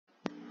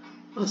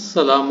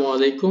Assalamu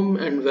alaikum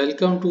and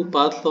welcome to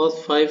Path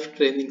Loss 5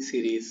 training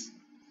series.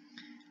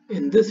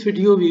 In this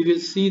video we will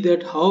see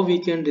that how we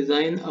can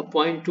design a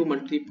point to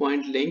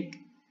multi-point link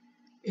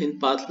in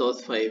Path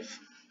Loss 5.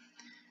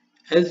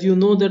 As you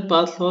know that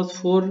Path Loss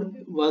 4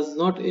 was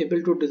not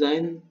able to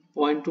design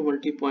point to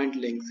multi-point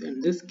links,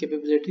 and this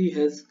capability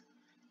has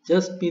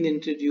just been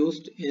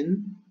introduced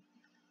in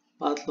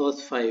Path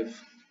Loss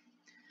 5.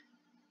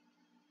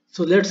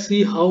 So let's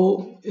see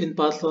how in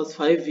Path Loss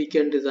 5 we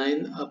can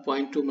design a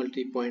point to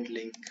multi-point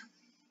link.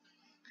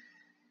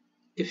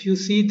 If you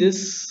see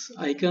this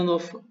icon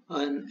of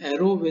an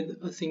arrow with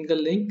a single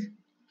link,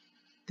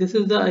 this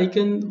is the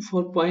icon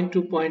for point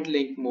to point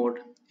link mode.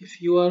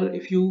 If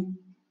you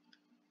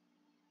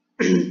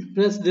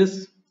press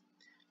this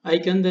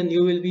icon, then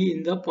you will be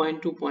in the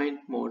point to point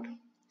mode.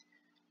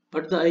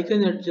 But the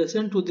icon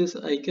adjacent to this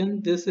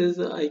icon, this is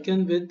the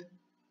icon with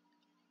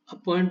a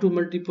point to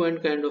multi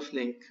point kind of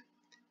link.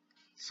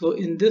 So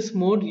in this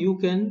mode you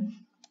can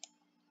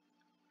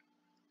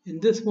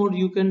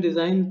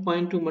design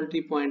point to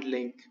multi point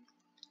link.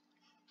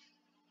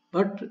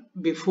 But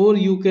before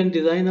you can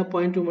design a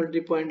point to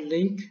multi point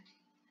link,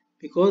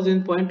 because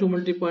in point to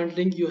multi point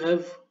link you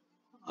have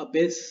a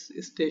base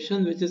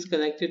station which is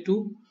connected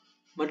to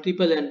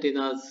multiple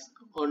antennas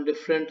on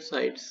different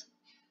sites.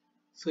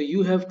 So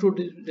you have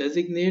to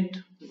designate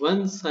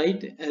one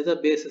site as a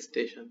base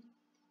station.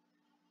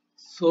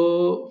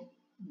 So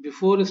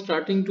before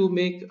starting to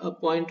make a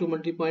point to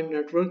multi point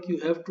network, you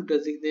have to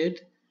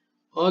designate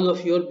all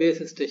of your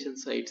base station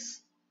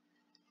sites.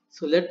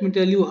 So let me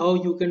tell you how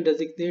you can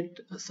designate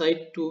a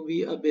site to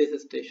be a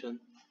base station.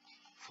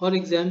 For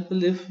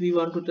example, if we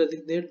want to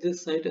designate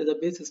this site as a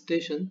base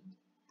station,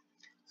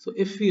 so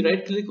if we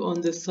right click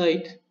on this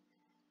site,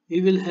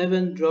 we will have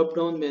a drop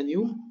down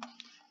menu,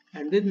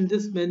 and in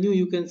this menu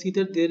you can see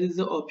that there is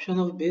the option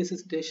of base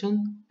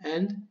station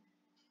and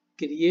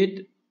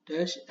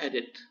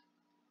create-edit.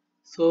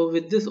 So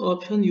with this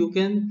option you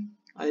can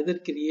either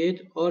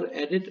create or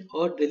edit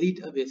or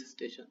delete a base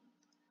station.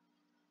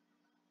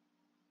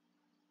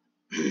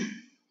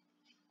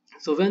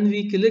 So when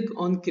we click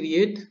on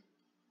create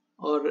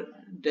or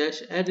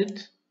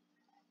 -edit,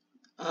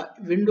 a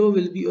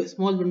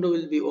small window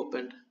will be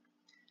opened.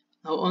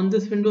 Now on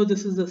this window,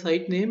 this is the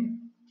site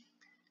name,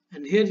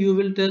 and here you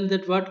will tell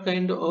that what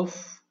kind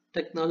of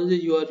technology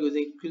you are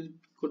using. It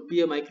could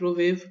be a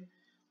microwave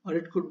or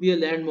it could be a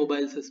land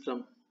mobile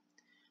system.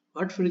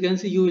 What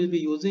frequency you will be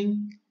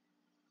using.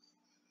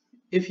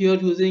 If you are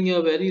using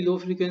a very low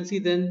frequency,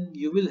 then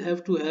you will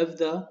have to have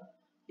the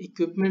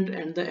equipment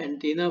and the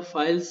antenna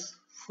files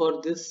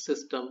for this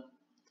system.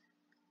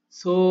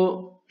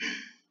 So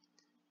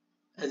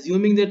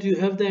assuming that you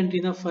have the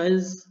antenna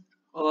files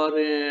or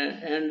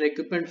and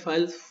equipment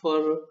files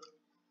for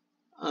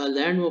a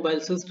land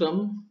mobile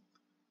system,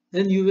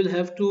 then you will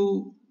have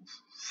to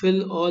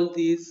fill all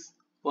these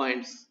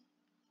points,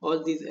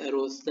 all these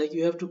arrows. Like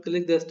you have to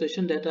click the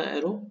station data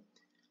arrow.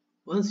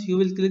 Once you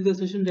will click the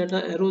station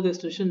data arrow, the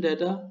station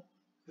data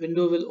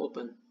window will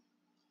open.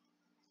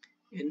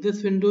 In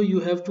this window you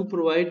have to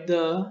provide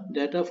the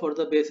data for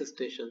the base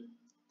station.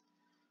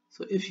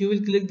 So if you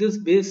will click this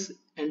base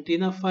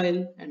antenna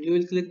file and you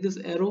will click this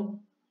arrow,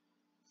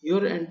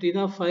 your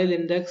antenna file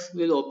index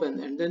will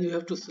open, and then you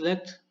have to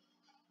select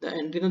the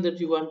antenna that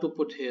you want to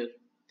put here.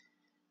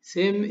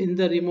 Same in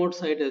the remote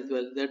side as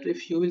well, that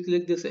if you will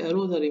click this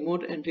arrow, the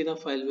remote antenna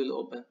file will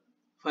open,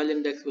 file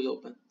index will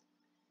open.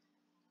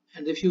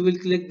 And if you will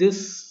click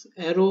this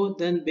arrow,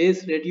 then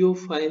base radio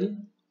file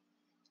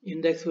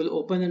index will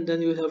open, and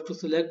then you will have to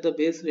select the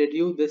base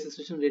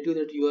station radio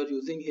that you are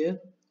using here.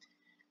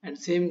 And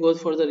same goes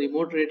for the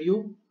remote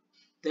radio,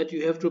 that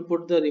you have to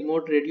put the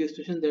remote radio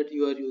station that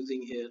you are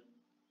using here.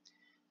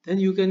 Then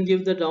you can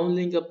give the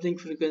downlink uplink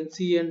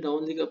frequency and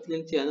downlink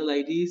uplink channel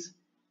IDs,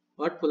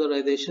 what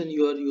polarization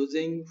you are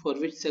using, for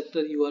which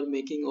sector you are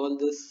making all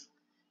this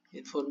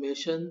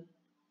information.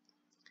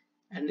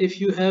 And if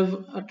you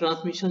have a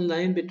transmission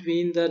line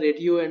between the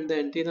radio and the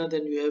antenna,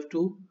 then you have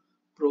to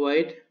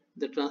provide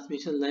the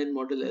transmission line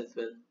model as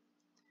well.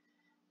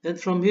 Then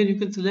from here you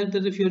can select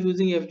that if you are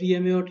using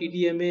FDMA or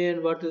TDMA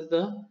and what is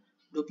the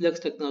duplex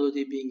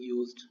technology being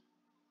used.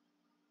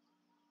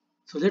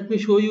 So let me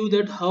show you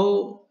that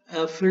how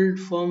a filled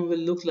form will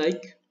look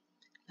like.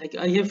 Like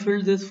I have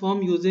filled this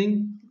form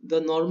using the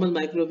normal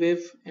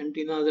microwave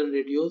antennas and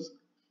radios,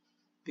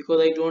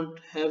 because I don't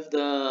have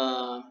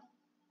the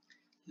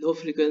low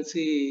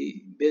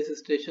frequency base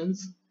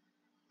stations.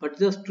 But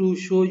just to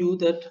show you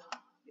that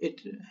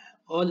it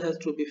all has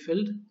to be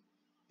filled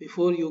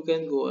before you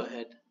can go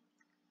ahead.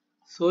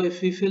 So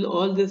if we fill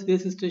all this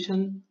base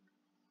station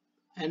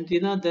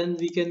antenna, then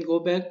we can go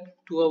back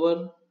to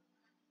our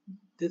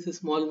this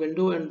small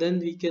window, and then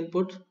we can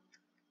put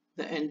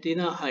the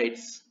antenna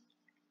heights.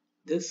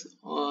 This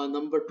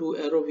number 2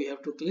 arrow we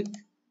have to click.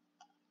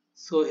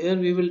 So here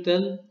we will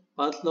tell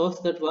path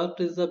loss that what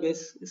is the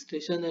base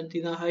station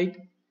antenna height,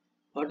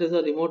 what is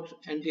the remote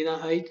antenna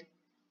height,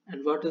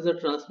 and what is the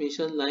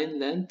transmission line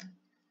length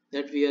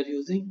that we are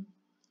using.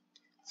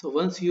 So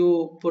once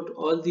you put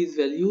all these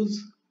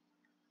values,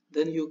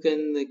 then you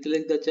can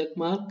click the check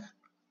mark.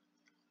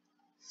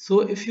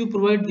 So if you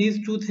provide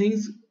these two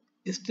things,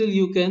 still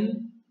you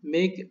can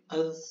make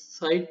a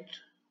site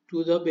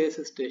to the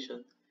base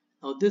station.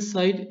 Now this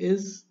site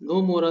is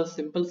no more a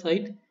simple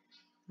site.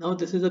 Now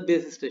this is a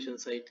base station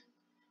site.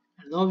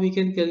 And now we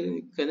can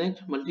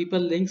connect multiple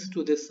links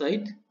to this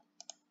site.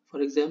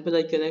 For example,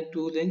 I connect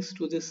two links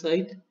to this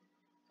site,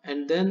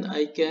 and then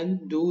I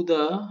can do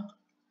the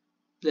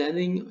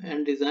planning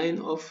and design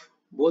of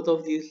both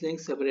of these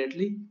links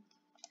separately.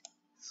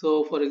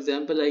 So for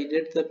example, I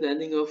did the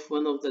planning of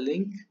one of the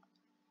link.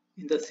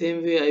 In the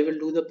same way, I will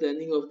do the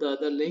planning of the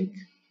other link,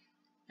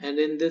 and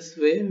in this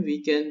way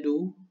we can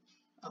do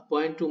a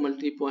point to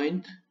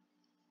multi-point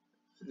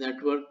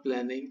network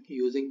planning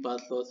using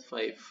PathLoss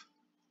 5.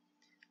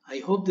 I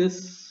hope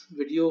this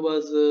video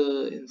was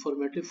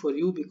informative for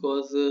you,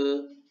 because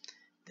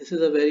this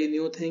is a very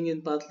new thing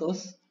in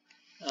PathLoss.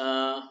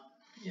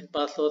 In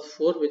PathLoss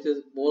 4, which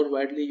is more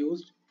widely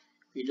used,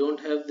 we don't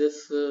have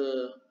this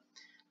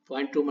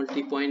point to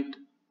multi-point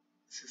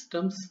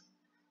systems.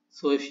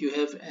 So if you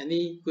have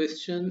any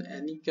question,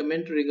 any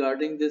comment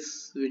regarding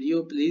this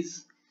video,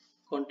 please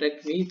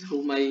contact me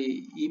through my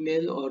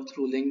email or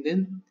through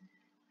LinkedIn,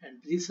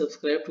 and please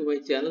subscribe to my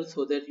channel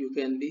so that you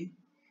can be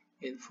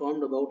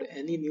informed about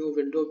any new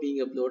window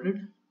being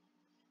uploaded,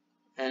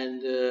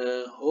 and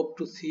hope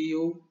to see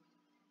you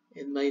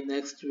in my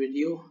next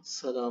video.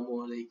 Assalamu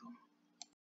alaikum.